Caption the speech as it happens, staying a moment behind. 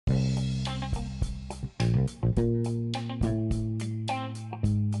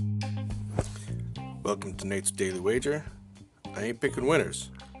Welcome to Nate's Daily Wager. I ain't picking winners,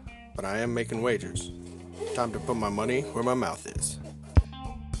 but I am making wagers. Time to put my money where my mouth is.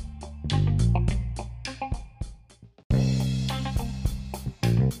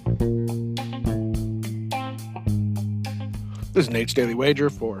 This is Nate's Daily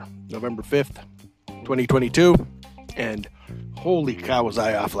Wager for November 5th, 2022. And holy cow, was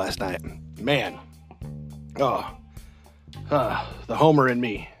I off last night. Man. The homer in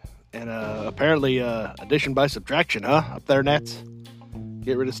me. And apparently addition by subtraction, huh? Up there, Nets.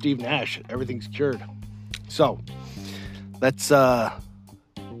 Get rid of Steve Nash. Everything's cured. So, let's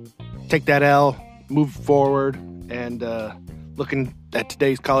take that L, move forward, and looking at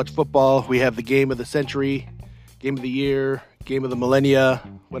today's college football, we have the game of the century, game of the year, game of the millennia,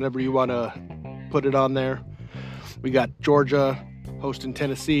 whatever you want to put it on there. We got Georgia hosting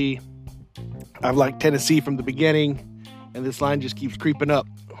Tennessee. I've liked Tennessee from the beginning, and this line just keeps creeping up,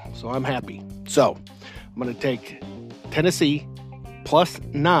 so I'm happy. So, I'm going to take Tennessee plus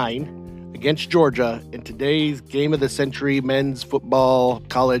 9 against Georgia in today's game of the century men's football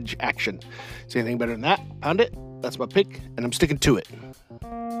college action. See anything better than that? Pound it. That's my pick, and I'm sticking to it.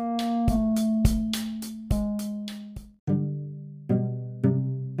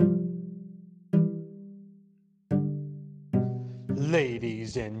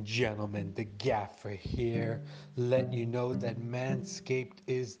 Ladies and gentlemen, the Gaffer here, letting you know that Manscaped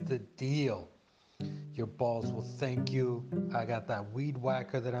is the deal. Your balls will thank you. I got that weed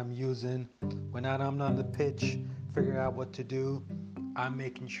whacker that I'm using. When I'm on the pitch, figure out what to do. I'm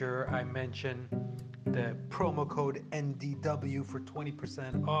making sure I mention the promo code NDW for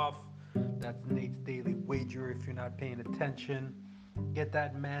 20% off. That's Nate's Daily Wager if you're not paying attention. Get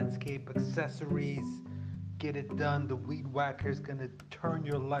that Manscaped accessories. Get it done. The weed whacker is going to turn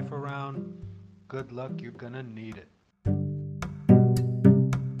your life around. Good luck. You're going to need it.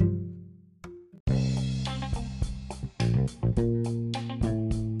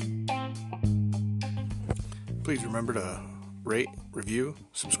 Please remember to rate, review,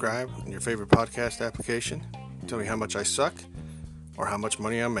 subscribe in your favorite podcast application. Tell me how much I suck or how much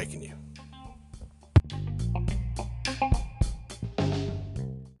money I'm making you.